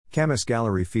Camas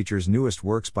Gallery features newest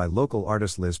works by local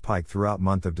artist Liz Pike throughout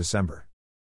month of December.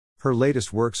 Her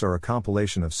latest works are a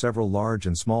compilation of several large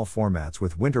and small formats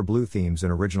with winter blue themes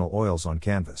and original oils on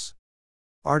canvas.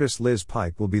 Artist Liz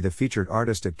Pike will be the featured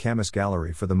artist at Camas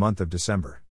Gallery for the month of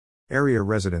December. Area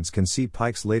residents can see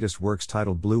Pike's latest works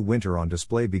titled Blue Winter on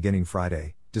display beginning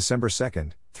Friday, December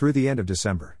 2nd, through the end of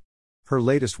December. Her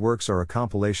latest works are a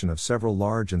compilation of several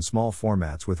large and small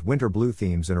formats with winter blue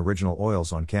themes and original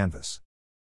oils on canvas.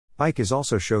 Pike is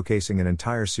also showcasing an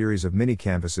entire series of mini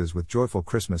canvases with joyful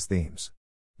Christmas themes.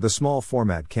 The small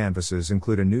format canvases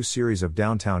include a new series of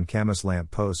downtown Camas lamp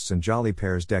posts and jolly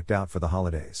pears decked out for the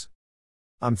holidays.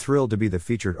 "I'm thrilled to be the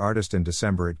featured artist in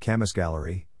December at Camas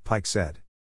Gallery," Pike said.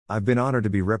 "I've been honored to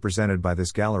be represented by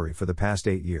this gallery for the past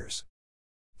 8 years."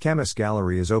 Camas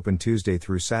Gallery is open Tuesday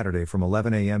through Saturday from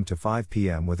 11 a.m. to 5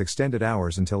 p.m. with extended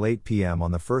hours until 8 p.m.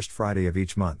 on the first Friday of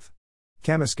each month.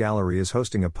 Camas Gallery is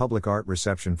hosting a public art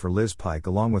reception for Liz Pike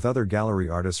along with other gallery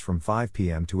artists from 5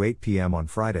 p.m. to 8 p.m. on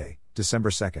Friday,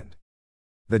 December 2nd.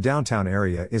 The downtown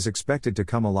area is expected to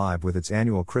come alive with its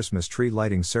annual Christmas tree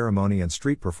lighting ceremony and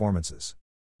street performances.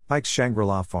 Pike's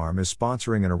Shangri-La Farm is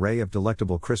sponsoring an array of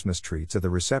delectable Christmas treats at the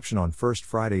reception on First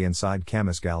Friday inside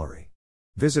Camas Gallery.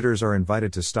 Visitors are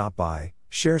invited to stop by,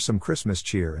 share some Christmas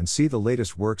cheer and see the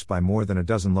latest works by more than a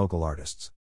dozen local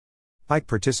artists. Pike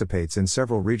participates in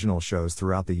several regional shows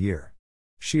throughout the year.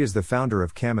 She is the founder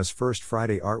of Camas First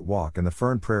Friday Art Walk and the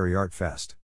Fern Prairie Art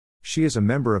Fest. She is a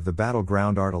member of the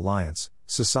Battleground Art Alliance,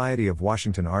 Society of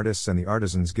Washington Artists and the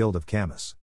Artisans Guild of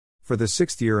Camas. For the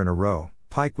 6th year in a row,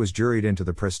 Pike was juried into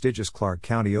the prestigious Clark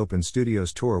County Open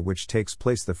Studios Tour, which takes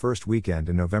place the first weekend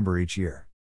in November each year.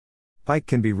 Pike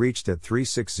can be reached at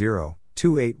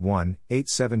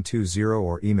 360-281-8720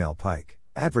 or email Pike,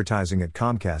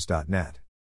 advertising@comcast.net.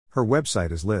 Her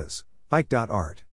website is lizpike.art.